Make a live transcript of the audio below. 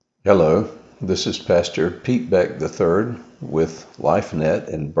Hello, this is Pastor Pete Beck III with LifeNet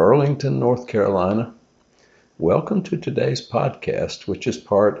in Burlington, North Carolina. Welcome to today's podcast, which is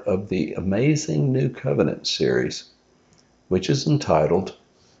part of the Amazing New Covenant series, which is entitled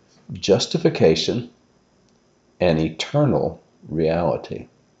Justification and Eternal Reality.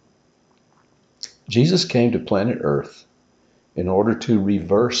 Jesus came to planet Earth in order to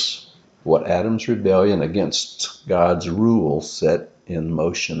reverse what Adam's rebellion against God's rule set in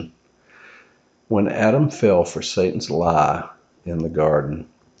motion. When Adam fell for Satan's lie in the garden,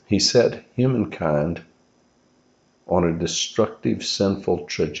 he set humankind on a destructive, sinful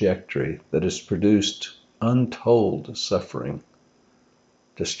trajectory that has produced untold suffering,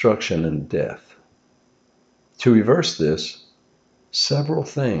 destruction, and death. To reverse this, several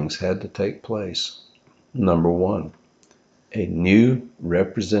things had to take place. Number one, a new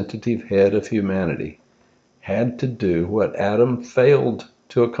representative head of humanity had to do what Adam failed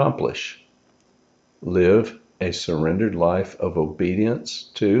to accomplish: live a surrendered life of obedience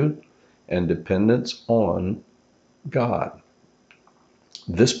to and dependence on God.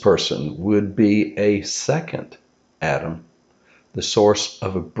 This person would be a second Adam, the source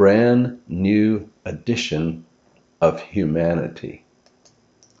of a brand new edition of humanity.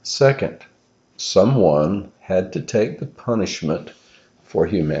 Second, someone had to take the punishment for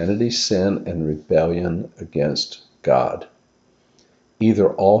humanity's sin and rebellion against God.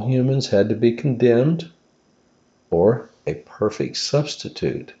 Either all humans had to be condemned, or a perfect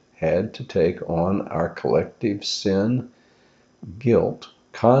substitute had to take on our collective sin, guilt,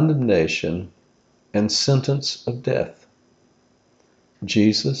 condemnation, and sentence of death.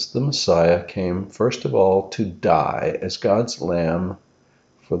 Jesus, the Messiah, came first of all to die as God's Lamb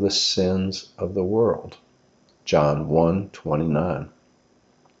for the sins of the world. John 1:29.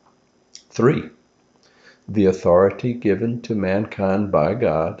 3. The authority given to mankind by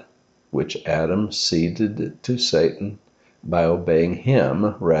God, which Adam ceded to Satan by obeying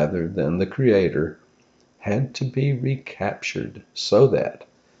him rather than the Creator, had to be recaptured so that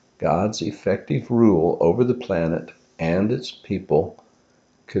God's effective rule over the planet and its people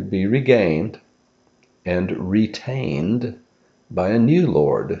could be regained and retained by a new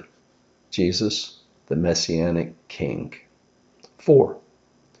Lord, Jesus, the Messianic King. 4.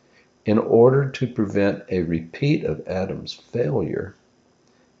 In order to prevent a repeat of Adam's failure,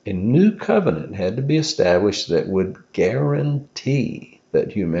 a new covenant had to be established that would guarantee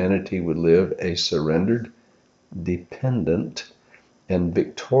that humanity would live a surrendered, dependent, and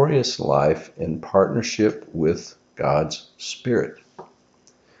victorious life in partnership with God's Spirit.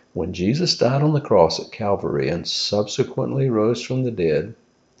 When Jesus died on the cross at Calvary and subsequently rose from the dead,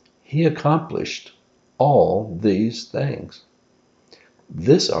 he accomplished all these things.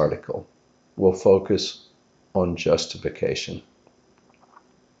 This article will focus on justification.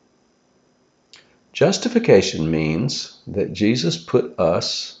 Justification means that Jesus put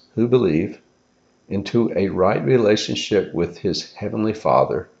us who believe into a right relationship with his heavenly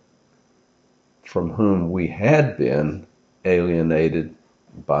Father, from whom we had been alienated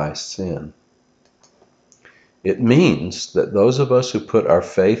by sin. It means that those of us who put our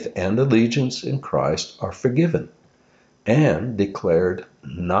faith and allegiance in Christ are forgiven and declared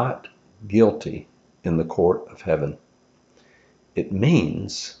not guilty in the court of heaven. It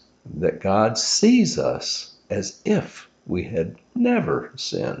means that God sees us as if we had never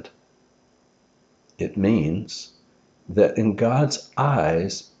sinned. It means that in God's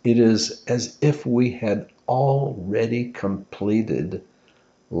eyes, it is as if we had already completed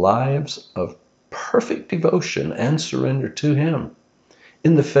lives of perfect devotion and surrender to Him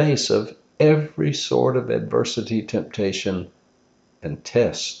in the face of every sort of adversity, temptation, and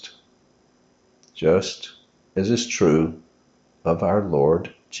test, just as is true of our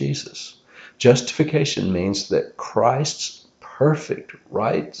Lord Jesus. Justification means that Christ's perfect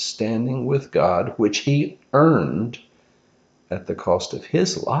right standing with God, which he earned at the cost of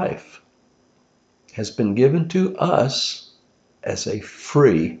his life, has been given to us as a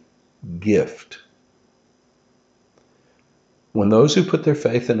free gift. When those who put their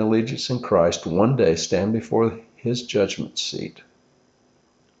faith and allegiance in Christ one day stand before his judgment seat,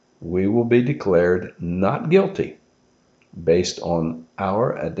 we will be declared not guilty based on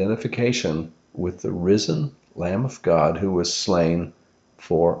our identification with the risen Lamb of God who was slain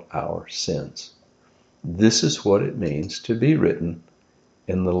for our sins. This is what it means to be written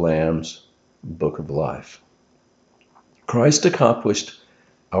in the Lamb's Book of Life. Christ accomplished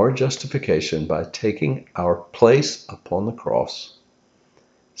our justification by taking our place upon the cross.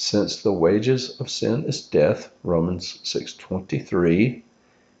 Since the wages of sin is death, Romans 6:23,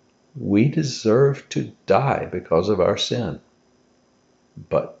 we deserve to die because of our sin.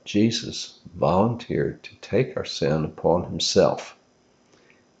 But Jesus volunteered to take our sin upon himself,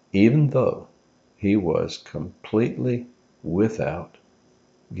 even though he was completely without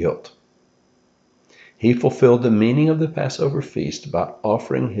guilt. He fulfilled the meaning of the Passover feast by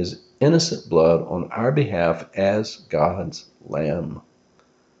offering his innocent blood on our behalf as God's lamb,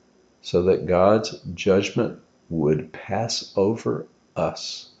 so that God's judgment would pass over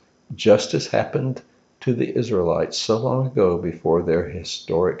us, just as happened to the Israelites so long ago before their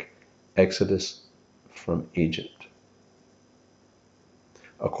historic exodus from Egypt.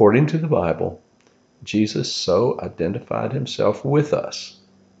 According to the Bible, Jesus so identified himself with us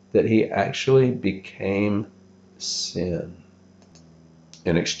that he actually became sin.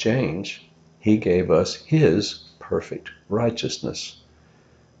 In exchange, he gave us his perfect righteousness.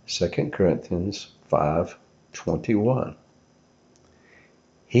 2 Corinthians 5:21.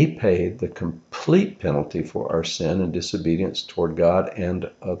 He paid the complete penalty for our sin and disobedience toward God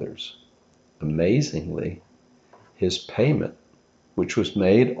and others. Amazingly, his payment, which was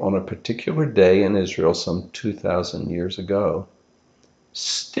made on a particular day in Israel some 2,000 years ago,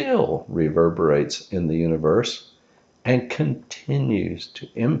 still reverberates in the universe and continues to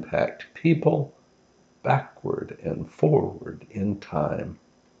impact people backward and forward in time.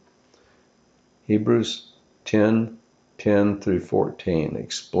 Hebrews 10:10 through 14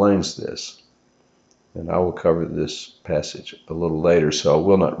 explains this, and I will cover this passage a little later, so I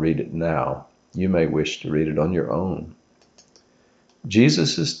will not read it now. You may wish to read it on your own.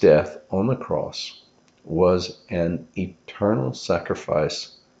 Jesus' death on the cross was an eternal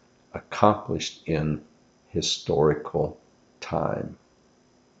sacrifice accomplished in historical time.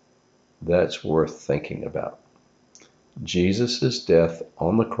 That's worth thinking about. Jesus' death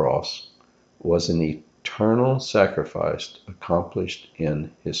on the cross was an eternal sacrifice accomplished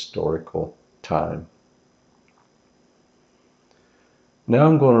in historical time. Now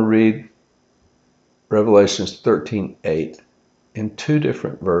I'm going to read Revelations 13:8 in two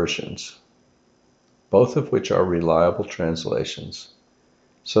different versions, both of which are reliable translations,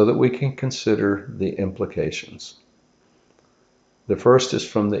 so that we can consider the implications. The first is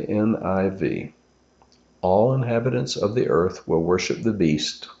from the NIV. All inhabitants of the earth will worship the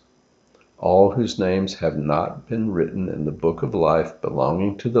beast, all whose names have not been written in the book of life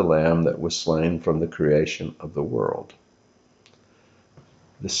belonging to the Lamb that was slain from the creation of the world.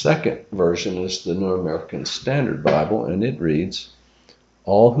 The second version is the New American Standard Bible, and it reads,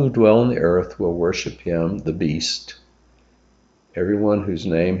 all who dwell on the earth will worship him, the beast, everyone whose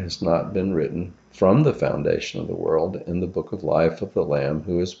name has not been written from the foundation of the world in the book of life of the Lamb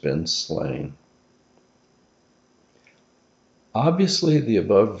who has been slain. Obviously, the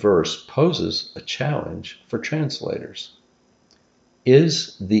above verse poses a challenge for translators.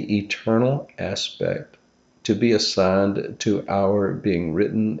 Is the eternal aspect to be assigned to our being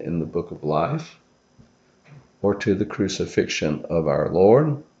written in the book of life, or to the crucifixion of our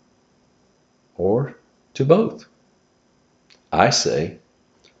Lord, or to both? I say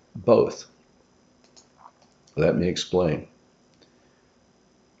both. Let me explain.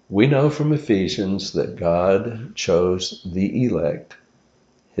 We know from Ephesians that God chose the elect,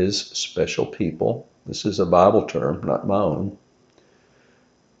 his special people. This is a Bible term, not my own.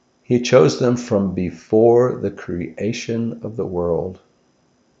 He chose them from before the creation of the world.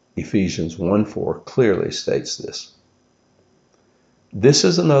 Ephesians 1:4 clearly states this. This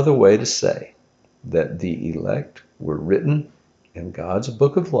is another way to say that the elect were written in God's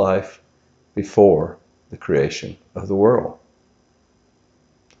book of life before the creation of the world.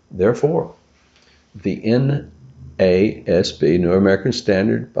 Therefore, the NASB, New American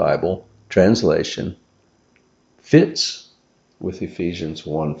Standard Bible translation, fits with Ephesians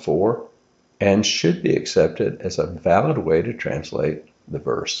 1:4 and should be accepted as a valid way to translate the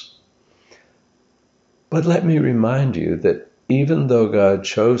verse. But let me remind you that even though God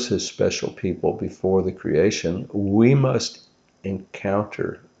chose his special people before the creation, we must each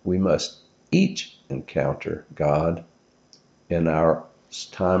encounter God in our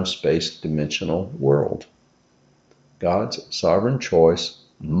time-space dimensional world. God's sovereign choice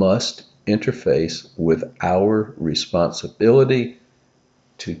must interface with our responsibility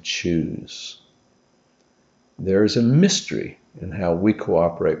to choose. There is a mystery in how we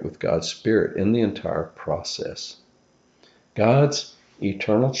cooperate with God's Spirit in the entire process. God's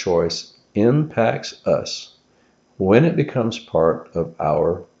eternal choice impacts us when it becomes part of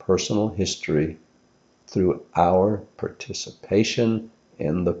our personal history through our participation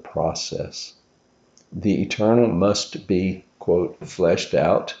in the process. The eternal must be, quote, fleshed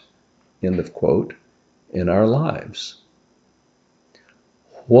out, end of quote, in our lives.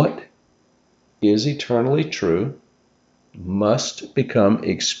 What is eternally true must become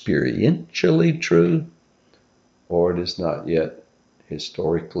experientially true, or it is not yet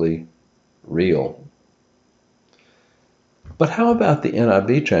historically real. But how about the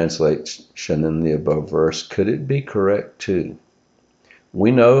NIV translation in the above verse? Could it be correct too?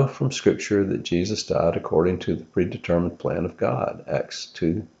 We know from Scripture that Jesus died according to the predetermined plan of God, Acts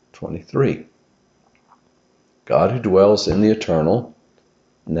 2:23. God who dwells in the eternal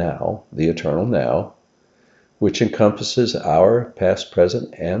now, which encompasses our past,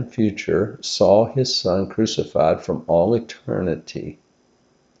 present, and future, saw his Son crucified from all eternity.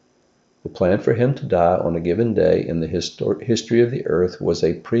 The plan for him to die on a given day in the history of the earth was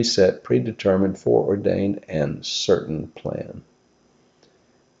a preset, predetermined, foreordained, and certain plan.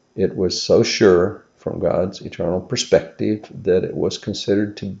 It was so sure from God's eternal perspective that it was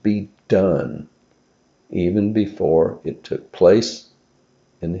considered to be done even before it took place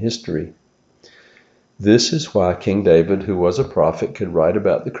in history. This is why King David, who was a prophet, could write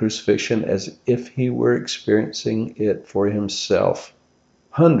about the crucifixion as if he were experiencing it for himself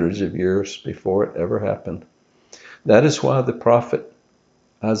hundreds of years before it ever happened. That is why the prophet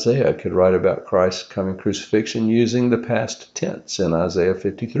Isaiah could write about Christ's coming crucifixion using the past tense in Isaiah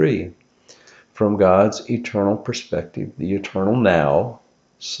 53. From God's eternal perspective, the eternal now,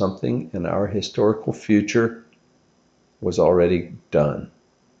 something in our historical future was already done.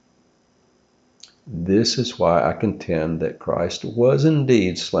 This is why I contend that Christ was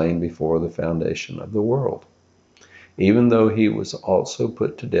indeed slain before the foundation of the world, even though he was also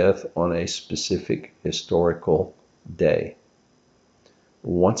put to death on a specific historical day.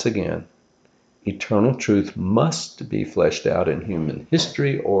 Once again, eternal truth must be fleshed out in human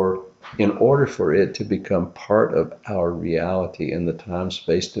history or in order for it to become part of our reality in the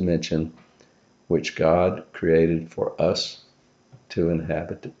time-space dimension which God created for us to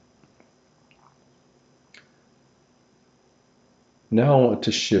inhabit. Now I want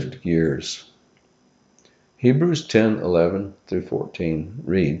to shift gears. Hebrews 10:11 through 14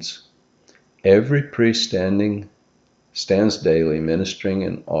 reads, "Every priest stands daily ministering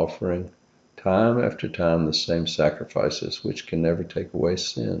and offering time after time the same sacrifices which can never take away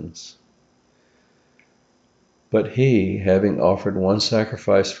sins. But he, having offered one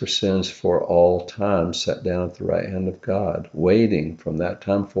sacrifice for sins for all time, sat down at the right hand of God, waiting from that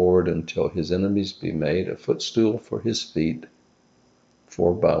time forward until his enemies be made a footstool for his feet.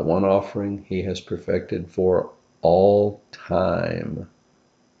 For by one offering he has perfected for all time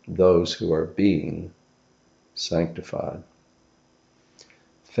those who are being sanctified."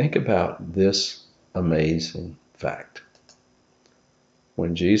 Think about this amazing fact.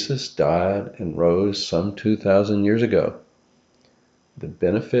 When Jesus died and rose some 2,000 years ago, the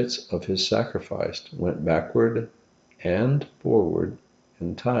benefits of his sacrifice went backward and forward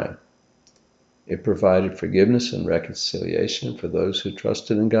in time. It provided forgiveness and reconciliation for those who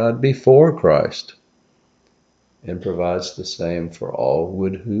trusted in God before Christ, and provides the same for all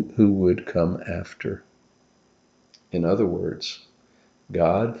who would come after. In other words,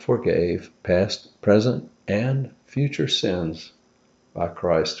 God forgave past, present, and future sins by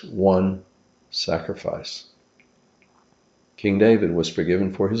Christ's one sacrifice. King David was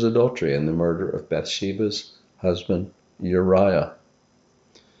forgiven for his adultery and the murder of Bathsheba's husband Uriah.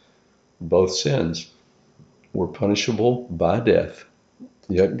 Both sins were punishable by death,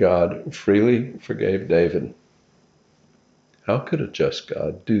 yet God freely forgave David. How could a just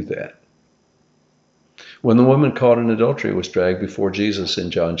God do that? When the woman caught in adultery was dragged before Jesus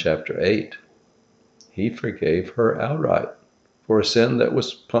in John chapter 8, he forgave her outright for a sin that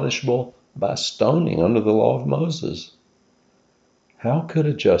was punishable by stoning under the law of Moses. How could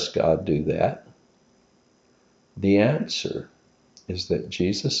a just God do that? The answer is that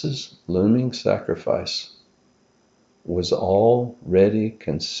Jesus' looming sacrifice was already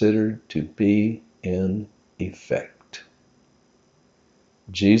considered to be in effect.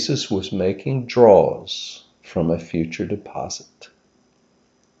 Jesus was making draws from a future deposit,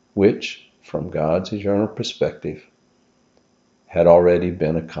 which, from God's eternal perspective, had already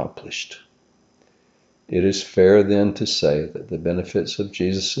been accomplished. It is fair then to say that the benefits of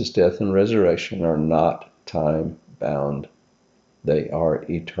Jesus' death and resurrection are not time-bound. They are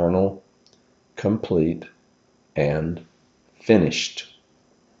eternal, complete, and finished.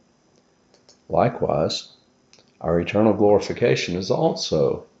 Likewise, our eternal glorification is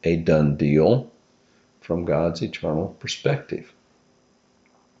also a done deal from God's eternal perspective.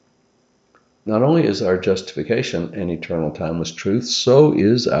 Not only is our justification an eternal timeless truth, so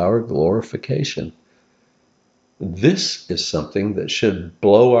is our glorification. This is something that should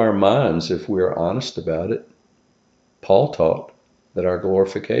blow our minds if we are honest about it. Paul taught that our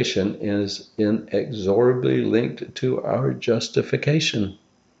glorification is inexorably linked to our justification.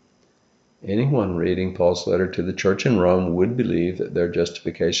 Anyone reading Paul's letter to the church in Rome would believe that their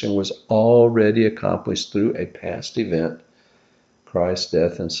justification was already accomplished through a past event, Christ's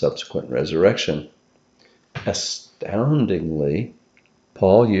death and subsequent resurrection. Astoundingly,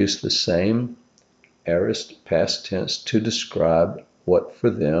 Paul used the same aorist past tense to describe what for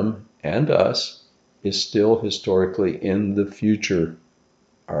them and us is still historically in the future,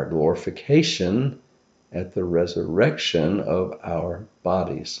 our glorification at the resurrection of our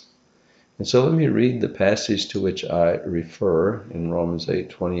bodies. And so let me read the passage to which I refer in Romans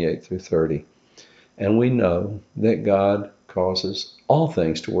 8:28 through 30. And we know that God causes all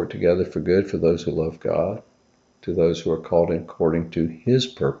things to work together for good for those who love God, to those who are called according to his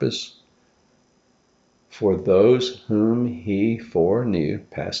purpose. For those whom he foreknew,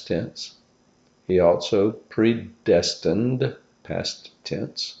 past tense, he also predestined, past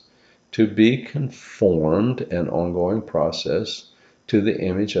tense, to be conformed, an ongoing process, to the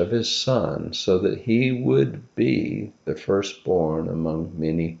image of his Son, so that he would be the firstborn among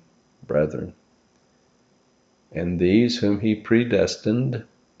many brethren. And these whom he predestined,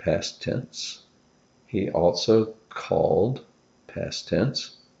 past tense, he also called, past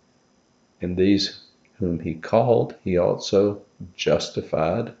tense. And these whom he called, he also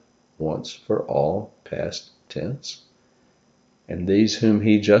justified once for all, past tense. And these whom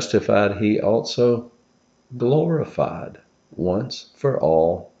he justified, he also glorified once for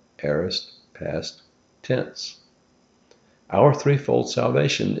all, aorist, past tense. Our threefold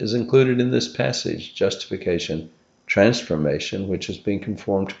salvation is included in this passage: justification, transformation, which is being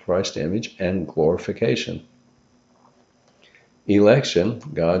conformed to Christ's image, and glorification. Election,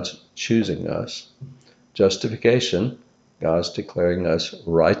 God's choosing us. Justification, God's declaring us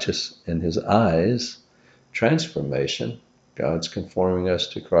righteous in his eyes. Transformation, God's conforming us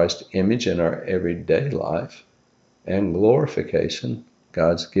to Christ's image in our everyday life. And glorification,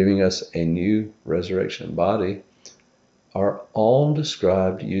 God's giving us a new resurrection body, are all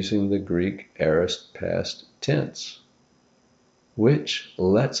described using the Greek aorist past tense, which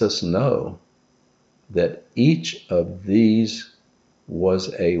lets us know that each of these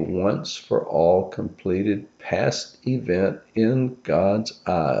was a once-for-all completed past event in God's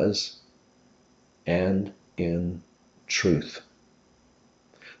eyes and in truth.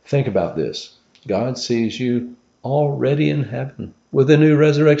 Think about this. God sees you already in heaven with a new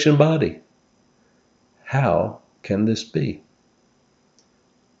resurrection body. How can this be?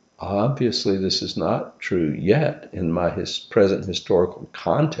 Obviously, this is not true yet in my present historical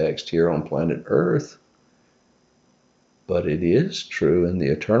context here on planet Earth, but it is true in the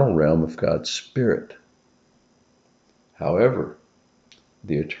eternal realm of God's Spirit. However,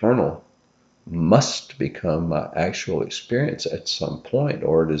 the eternal must become my actual experience at some point,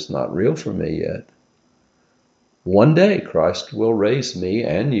 or it is not real for me yet. One day, Christ will raise me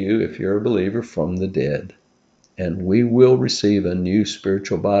and you, if you're a believer, from the dead, and we will receive a new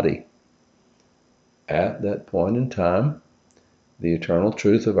spiritual body. At that point in time, the eternal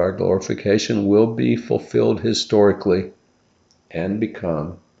truth of our glorification will be fulfilled historically and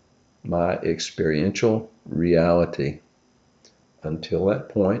become my experiential reality. Until that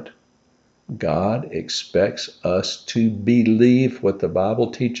point, God expects us to believe what the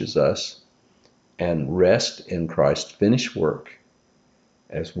Bible teaches us and rest in Christ's finished work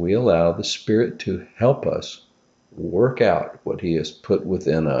as we allow the Spirit to help us work out what he has put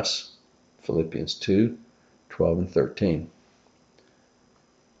within us. Philippians 2:12 and 13.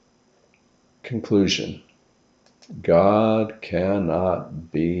 Conclusion. God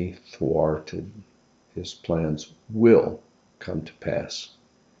cannot be thwarted. His plans will come to pass.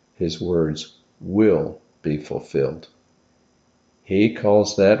 His words will be fulfilled. He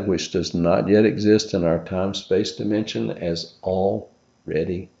calls that which does not yet exist in our time-space dimension as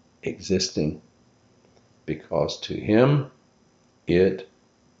already existing, because to him it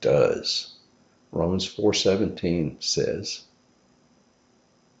does. Romans 4:17 says,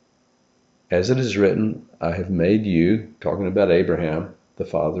 as it is written, I have made you, talking about Abraham, the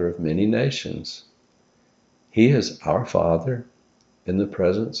father of many nations. He is our Father in the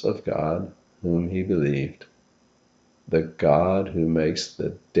presence of God whom he believed, the God who makes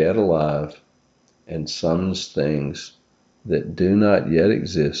the dead alive and summons things that do not yet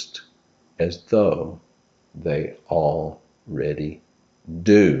exist as though they already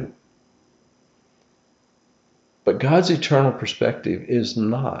do. But God's eternal perspective is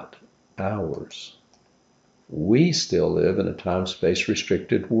not ours. We still live in a time-space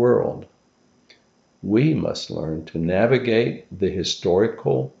restricted world. We must learn to navigate the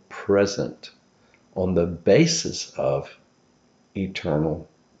historical present on the basis of eternal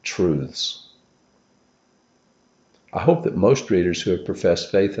truths. I hope that most readers who have professed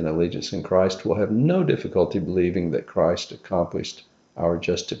faith and allegiance in Christ will have no difficulty believing that Christ accomplished our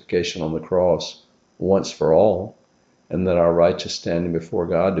justification on the cross once for all, and that our righteous standing before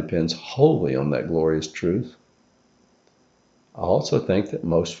God depends wholly on that glorious truth. I also think that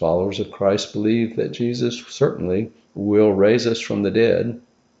most followers of Christ believe that Jesus certainly will raise us from the dead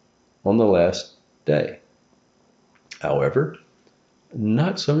on the last day. However,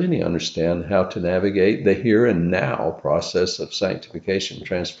 not so many understand how to navigate the here and now process of sanctification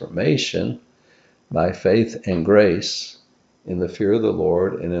transformation by faith and grace in the fear of the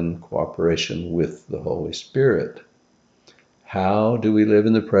Lord and in cooperation with the Holy Spirit. How do we live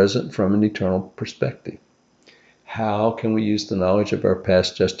in the present from an eternal perspective? How can we use the knowledge of our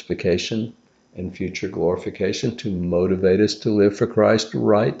past justification and future glorification to motivate us to live for Christ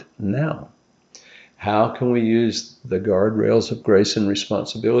right now? How can we use the guardrails of grace and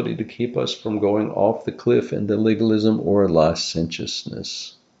responsibility to keep us from going off the cliff into legalism or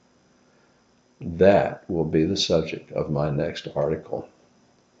licentiousness? That will be the subject of my next article.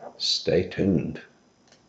 Stay tuned.